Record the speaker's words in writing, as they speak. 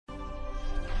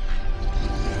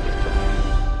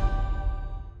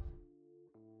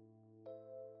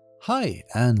Hi,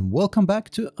 and welcome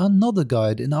back to another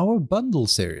guide in our bundle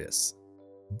series.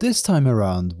 This time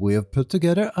around we have put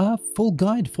together a full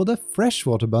guide for the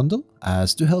Freshwater Bundle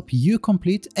as to help you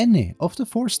complete any of the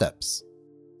 4 steps.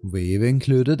 We've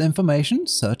included information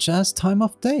such as time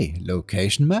of day,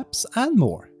 location maps and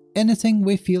more, anything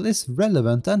we feel is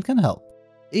relevant and can help.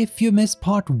 If you missed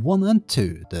part 1 and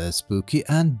 2, the Spooky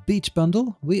and Beach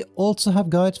Bundle, we also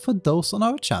have guides for those on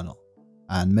our channel.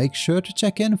 And make sure to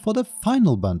check in for the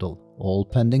final bundle, all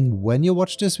pending when you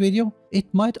watch this video, it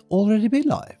might already be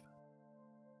live.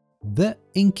 The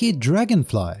Inky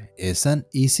Dragonfly is an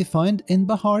easy find in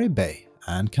Bahari Bay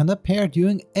and can appear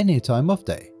during any time of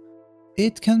day.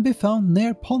 It can be found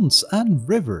near ponds and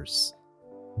rivers.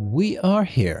 We are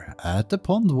here at the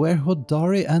pond where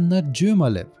Hodari and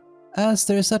Najuma live, as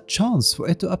there is a chance for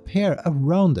it to appear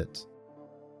around it.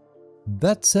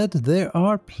 That said, there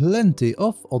are plenty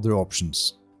of other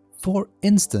options. For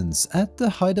instance, at the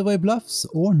Hideaway Bluffs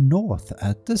or north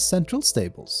at the Central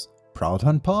Stables,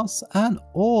 Proudhorn Pass and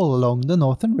all along the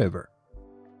Northern River.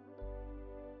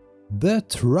 The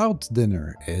Trout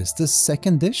Dinner is the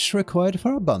second dish required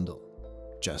for a bundle.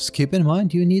 Just keep in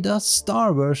mind you need a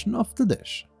star version of the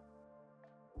dish.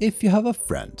 If you have a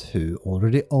friend who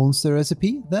already owns the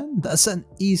recipe, then that's an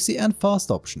easy and fast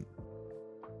option.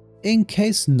 In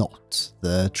case not,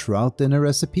 the Trout Dinner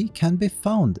recipe can be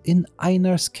found in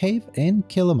Einar's cave in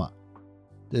Kilima.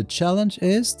 The challenge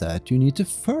is that you need to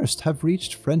first have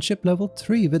reached friendship level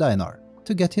 3 with Einar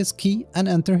to get his key and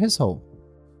enter his home.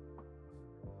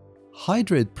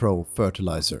 HydratePro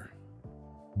Fertilizer.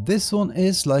 This one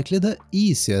is likely the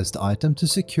easiest item to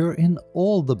secure in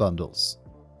all the bundles.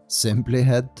 Simply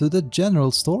head to the general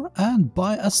store and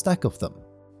buy a stack of them.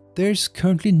 There's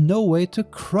currently no way to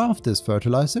craft this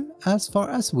fertilizer as far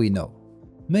as we know.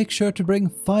 Make sure to bring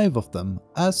 5 of them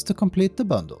as to complete the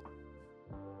bundle.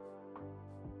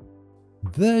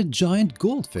 The giant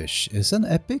goldfish is an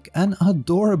epic and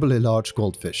adorably large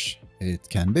goldfish. It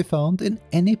can be found in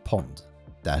any pond,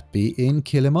 that be in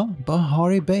Kilima,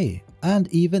 Bahari Bay and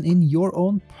even in your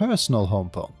own personal home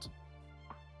pond.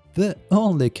 The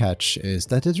only catch is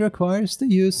that it requires the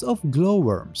use of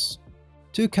glowworms.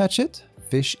 To catch it,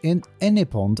 fish in any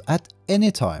pond at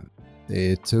any time.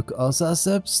 It took us a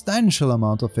substantial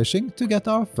amount of fishing to get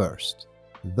our first,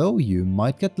 though you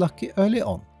might get lucky early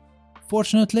on.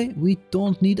 Fortunately, we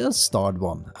don't need a starred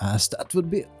one, as that would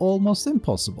be almost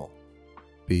impossible.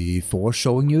 Before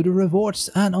showing you the rewards,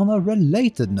 and on a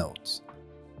related note,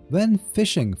 when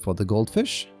fishing for the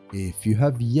goldfish, if you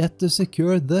have yet to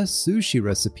secure the sushi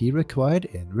recipe required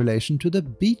in relation to the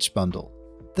beach bundle,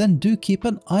 then do keep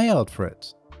an eye out for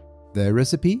it. The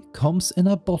recipe comes in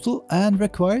a bottle and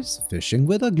requires fishing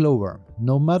with a glowworm,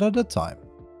 no matter the time.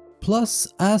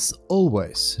 Plus, as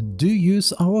always, do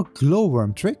use our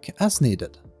glowworm trick as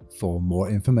needed. For more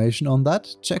information on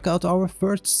that, check out our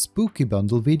first spooky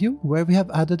bundle video where we have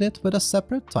added it with a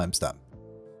separate timestamp.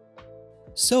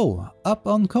 So,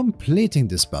 upon completing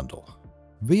this bundle,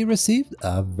 we received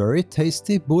a very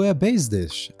tasty bouillabaisse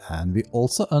dish and we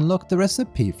also unlocked the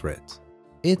recipe for it.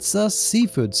 It's a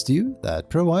seafood stew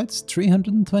that provides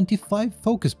 325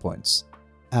 focus points,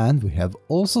 and we have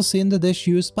also seen the dish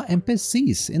used by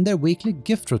NPCs in their weekly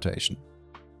gift rotation.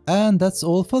 And that's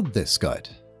all for this guide.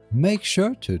 Make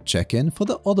sure to check in for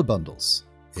the other bundles.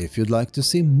 If you'd like to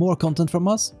see more content from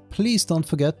us, please don't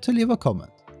forget to leave a comment,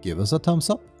 give us a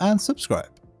thumbs up and subscribe.